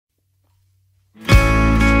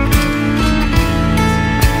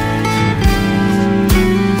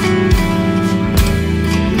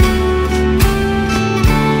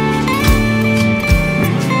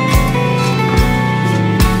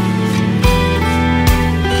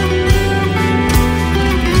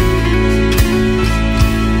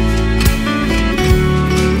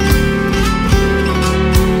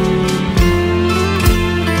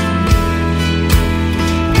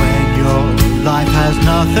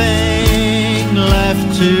nothing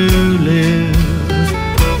left to live.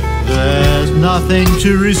 There's nothing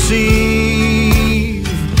to receive,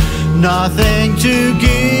 nothing to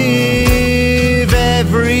give.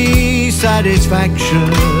 Every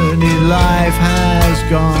satisfaction in life has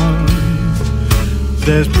gone.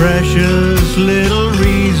 There's precious little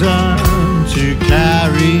reason to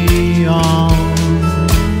carry on.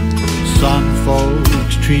 Some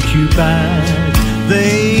folks treat you bad,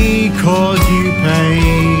 they cause you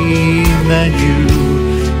pain. Then you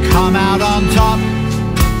come out on top,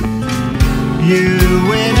 you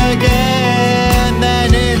win again.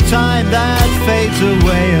 Then in time that fades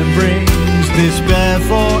away and brings despair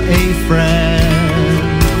for a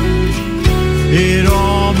friend. It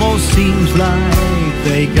almost seems like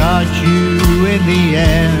they got you in the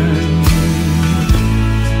end.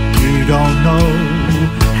 You don't know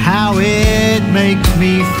how it makes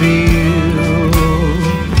me feel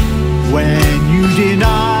when you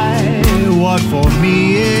deny what for me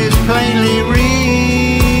is plainly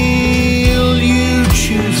real. You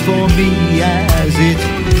choose for me as it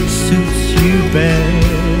suits you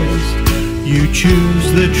best. You choose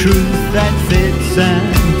the truth that fits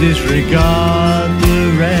and disregard the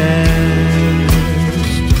rest.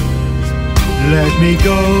 Let me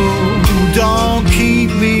go, don't keep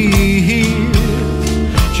me here,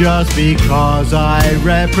 just because I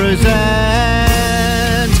represent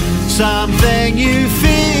something you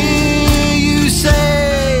fear. You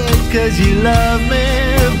say it 'cause you love me,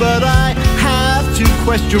 but I have to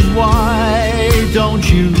question why. Don't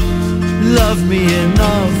you love me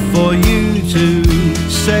enough for you to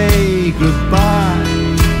say goodbye?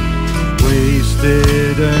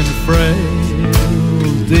 Wasted and frail,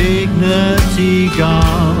 dignity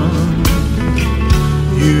gone.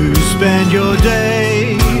 You spend your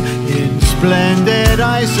day in splendid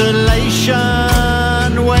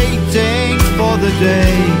isolation, waiting for the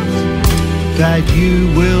day that you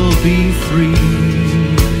will be free.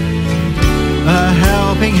 A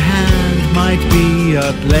helping hand might be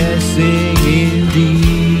a blessing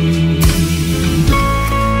indeed.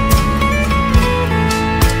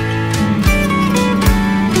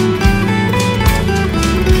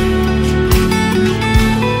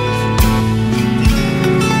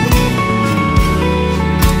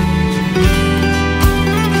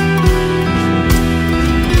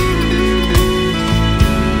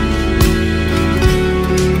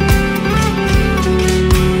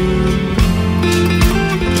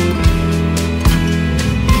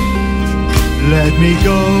 Let me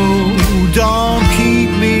go, don't keep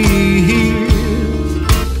me here,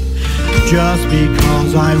 just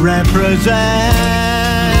because I represent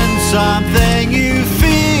something you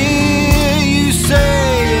fear. You say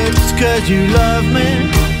it's 'cause you love me,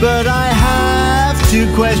 but I have to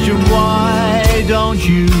question why. Don't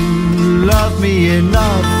you love me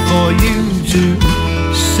enough for you to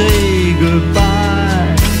say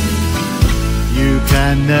goodbye? You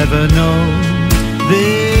can never know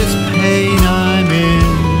this pain I'm in,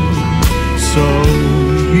 so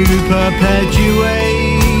you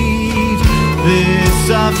perpetuate this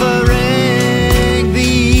suffering. The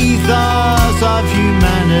ethos of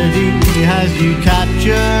humanity has you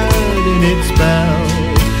captured in its spell,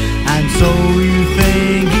 and so you think